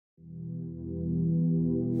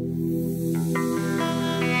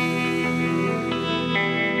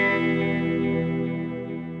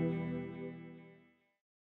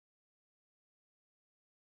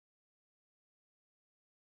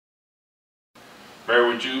Mary,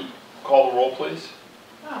 would you call the roll, please?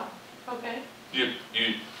 Oh, okay.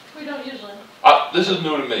 We don't usually. This is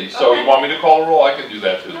new to me, so Okay. You want me to call the roll? I can do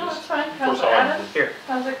that too. No, This it's fine. first Counselor time Adams? Here.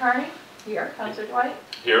 Counselor Carney? Here. Counselor Dwight?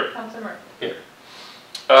 Here. Counselor Murphy? Here.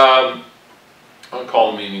 I'm going to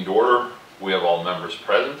call the meeting to order. We have all members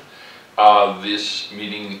present. This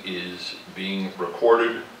meeting is being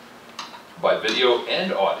recorded by video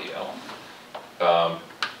and audio,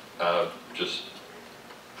 just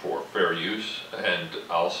for fair use, and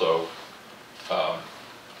also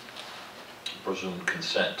presumed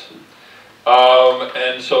consent.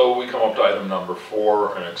 And so we come up to item number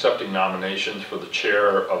 4, and accepting nominations for the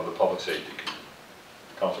chair of the Public Safety Committee.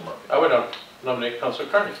 Councilor Murphy. I would nominate Councilor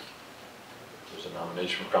Carney. There's a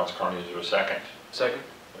nomination from Councilor Carney. Is there a second? Second.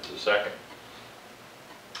 There's a second.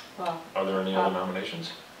 Well, Are there any other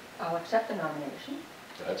nominations? I'll accept the nomination.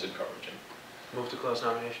 That's encouraging. Move to close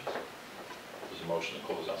nominations. There's a motion to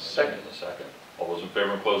close nominations. Second. In a second. All those in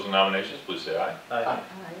favor of closing nominations, please say aye.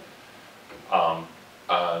 Aye.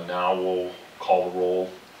 Now we'll call the roll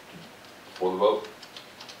for the vote.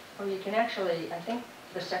 Or you can actually, I think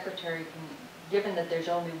the secretary can, given that there's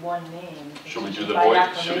only one name. Should we do the by voice?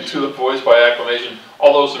 acclamation. Should we do the voice by acclamation?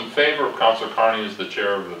 All those in favor of Councilor Carney as the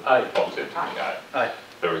chair of the Aye. Public Safety Committee? Aye. Aye.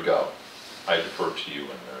 There we go. I defer to you,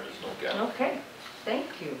 and there is no gap. Okay, thank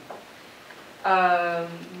you.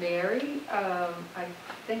 Mary, I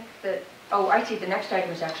think that, oh, I see the next item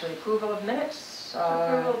is actually approval of minutes.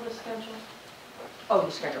 Approval of the schedule. Oh,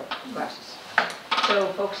 the schedule, glasses. So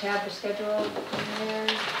folks have the schedule in there.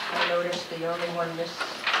 I noticed the only one this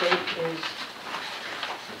date is,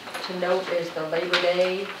 to note, is the Labor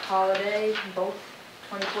Day holiday, both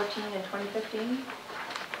 2014 and 2015.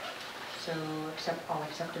 So I'll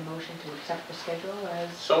accept a motion to accept the schedule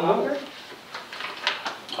as So moved.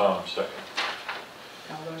 offered. Second.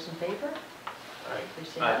 All those in favor? Aye. Please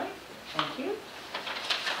say Aye. aye. Thank you.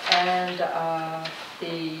 And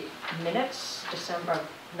the minutes,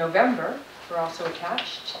 November, were also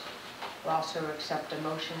attached. We'll also accept a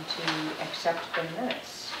motion to accept the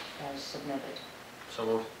minutes as submitted. So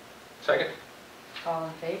moved. Second. All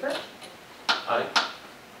in favor? Aye.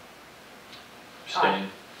 Abstain.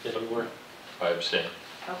 Yes, we were. I abstain.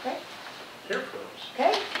 Okay. Here for those.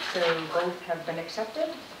 Okay, so both have been accepted.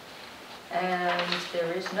 And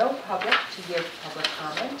there is no public to give public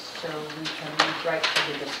comments, so we can move right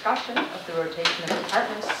to the discussion of the rotation of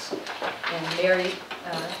departments. And Mary,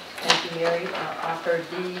 thank you, Mary, offered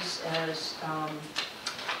these as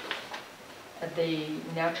the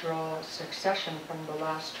natural succession from the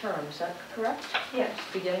last term. Is that correct? Yes.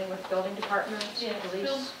 Beginning with building department, Yes.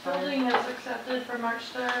 police, Building has accepted for March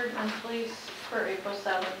 3rd and police for April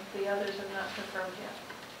 7th. The others have not confirmed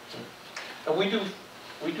yet. And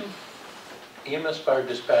we do EMS fire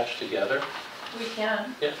dispatch together? We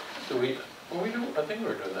can. Yeah, do we? Well, we do, I think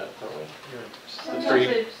we're doing that, don't we?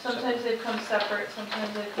 Sometimes they've come separate,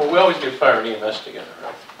 sometimes they've come... Well, we always do fire and EMS together,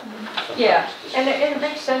 right? Mhm. Yeah, Sometimes and it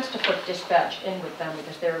makes sense to put dispatch in with them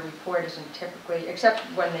because their report isn't typically, except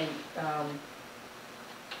when they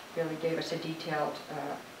really gave us a detailed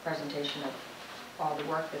presentation of all the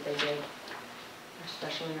work that they did,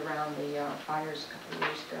 especially around the fires a couple of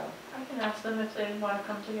years ago. I can ask them if they want to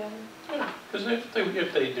come together. Yeah, because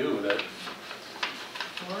if they do, that...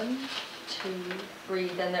 1, 2, 3,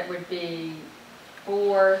 then that would be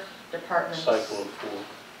 4 departments. Cycle of 4.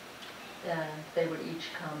 And they would each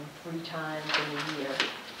come 3 times in a year,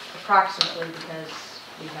 approximately, because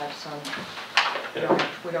we have some,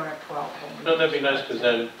 we don't have 12. No, that'd be nice, because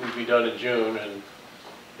then we'd be done in June, and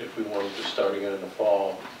if we wanted to start again in the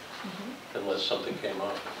fall, unless something came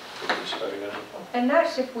up, we'd be starting again in the fall. And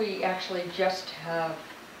that's if we actually just have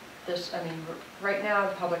this, I mean, right now,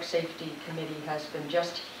 the Public Safety Committee has been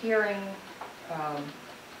just hearing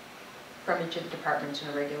from each of the departments on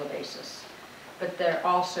a regular basis. But there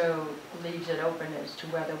also leaves it open as to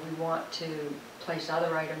whether we want to place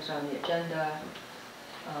other items on the agenda,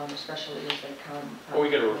 especially as they come. Or we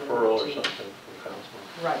get a referral or something from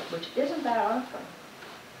council. Right, which isn't that often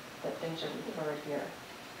that things are referred here.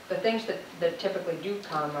 The things that typically do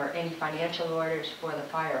come are any financial orders for the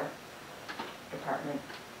fire department,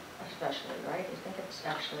 especially, right? I think it's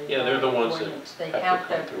actually... Yeah, they're the ones that they have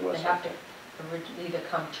to come through us. They have to either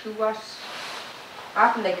come to us.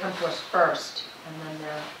 Often they come to us first, and then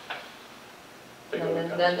They go to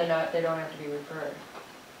council. they're not. They don't have to be referred.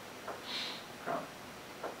 Oh.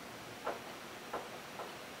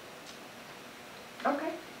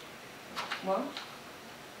 Okay. Well,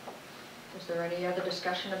 is there any other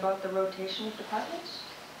discussion about the rotation of departments?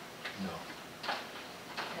 No.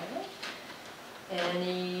 Okay.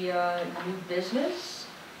 Any new business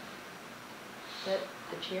that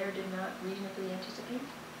the chair did not reasonably anticipate?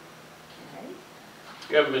 Okay.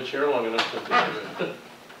 You haven't been chair long enough to do it.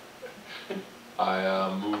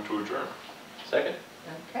 I move to adjourn. Second?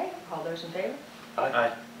 Okay, all those in favor? Aye.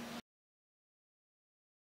 Aye.